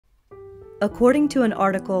According to an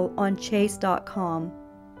article on Chase.com,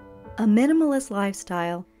 a minimalist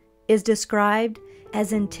lifestyle is described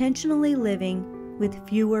as intentionally living with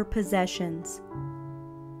fewer possessions,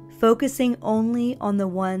 focusing only on the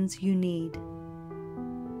ones you need.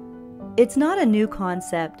 It's not a new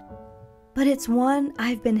concept, but it's one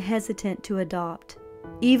I've been hesitant to adopt,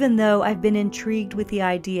 even though I've been intrigued with the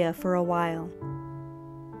idea for a while.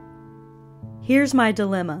 Here's my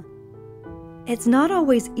dilemma. It's not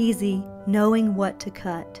always easy knowing what to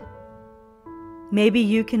cut. Maybe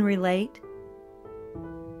you can relate.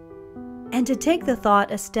 And to take the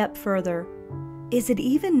thought a step further, is it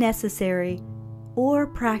even necessary or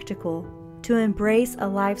practical to embrace a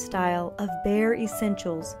lifestyle of bare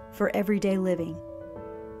essentials for everyday living?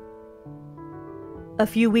 A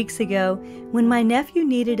few weeks ago, when my nephew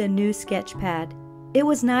needed a new sketch pad, it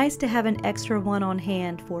was nice to have an extra one on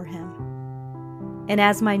hand for him. And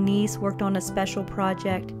as my niece worked on a special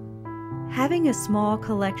project, having a small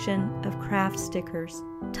collection of craft stickers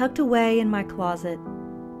tucked away in my closet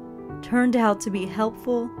turned out to be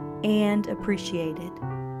helpful and appreciated.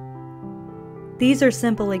 These are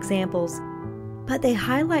simple examples, but they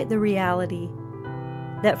highlight the reality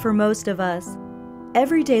that for most of us,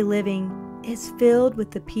 everyday living is filled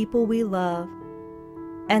with the people we love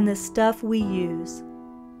and the stuff we use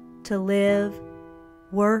to live,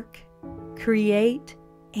 work, create,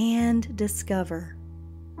 and discover.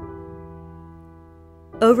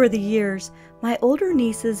 Over the years, my older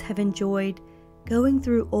nieces have enjoyed going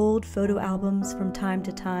through old photo albums from time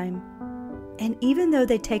to time, and even though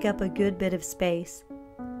they take up a good bit of space,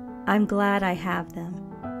 I'm glad I have them.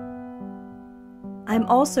 I'm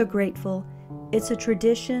also grateful it's a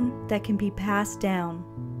tradition that can be passed down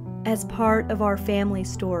as part of our family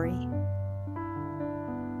story.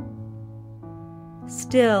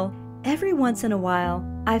 Still, every once in a while,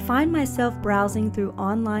 I find myself browsing through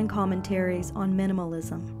online commentaries on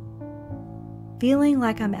minimalism, feeling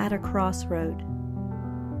like I'm at a crossroad,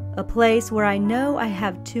 a place where I know I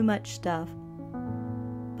have too much stuff,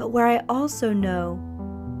 but where I also know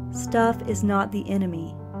stuff is not the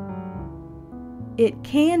enemy. It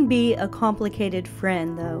can be a complicated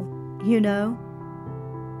friend, though, you know?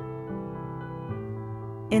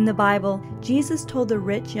 In the Bible, Jesus told the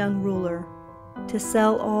rich young ruler to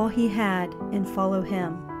sell all he had and follow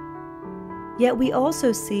him. Yet we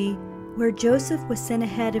also see where Joseph was sent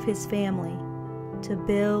ahead of his family to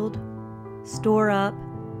build, store up,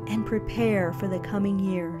 and prepare for the coming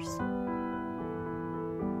years.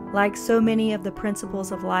 Like so many of the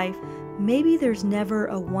principles of life, maybe there's never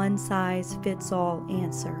a one-size-fits-all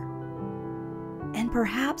answer. And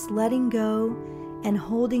perhaps letting go and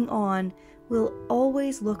holding on will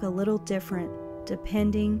always look a little different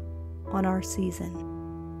depending on our season.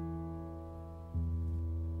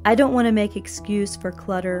 I don't want to make excuse for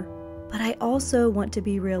clutter, but I also want to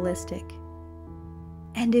be realistic.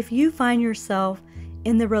 And if you find yourself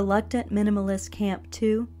in the reluctant minimalist camp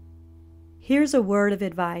too, here's a word of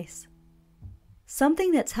advice.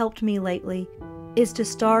 Something that's helped me lately is to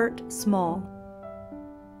start small.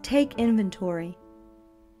 Take inventory.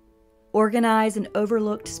 Organize an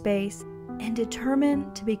overlooked space and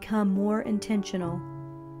determine to become more intentional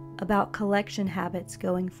about collection habits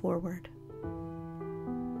going forward.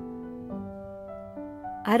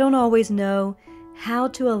 I don't always know how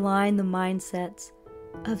to align the mindsets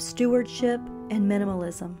of stewardship and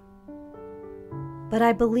minimalism, but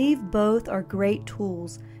I believe both are great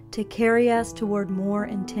tools to carry us toward more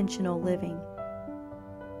intentional living.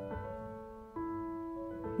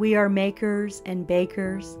 We are makers and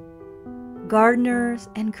bakers, gardeners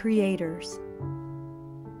and creators,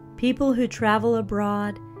 people who travel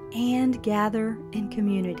abroad and gather in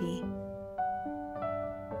community.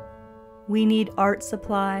 We need art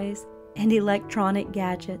supplies and electronic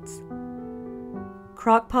gadgets,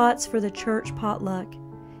 crock pots for the church potluck,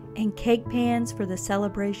 and cake pans for the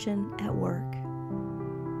celebration at work.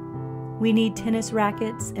 We need tennis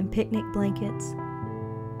rackets and picnic blankets,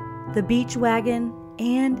 the beach wagon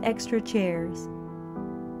and extra chairs,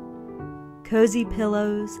 cozy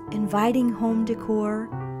pillows, inviting home decor,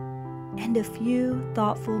 and a few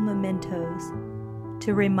thoughtful mementos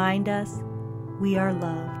to remind us we are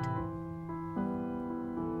loved.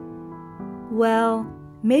 Well,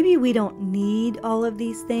 maybe we don't need all of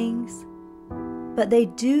these things, but they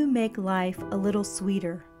do make life a little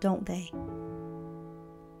sweeter, don't they?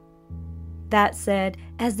 That said,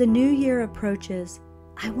 as the new year approaches,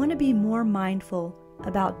 I want to be more mindful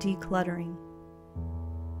about decluttering.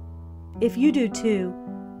 If you do too,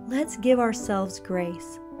 let's give ourselves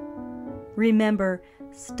grace. Remember,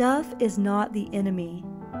 stuff is not the enemy,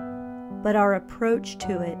 but our approach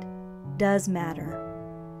to it does matter.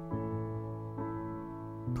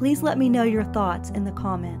 Please let me know your thoughts in the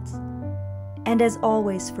comments. And as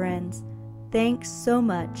always, friends, thanks so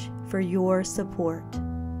much for your support.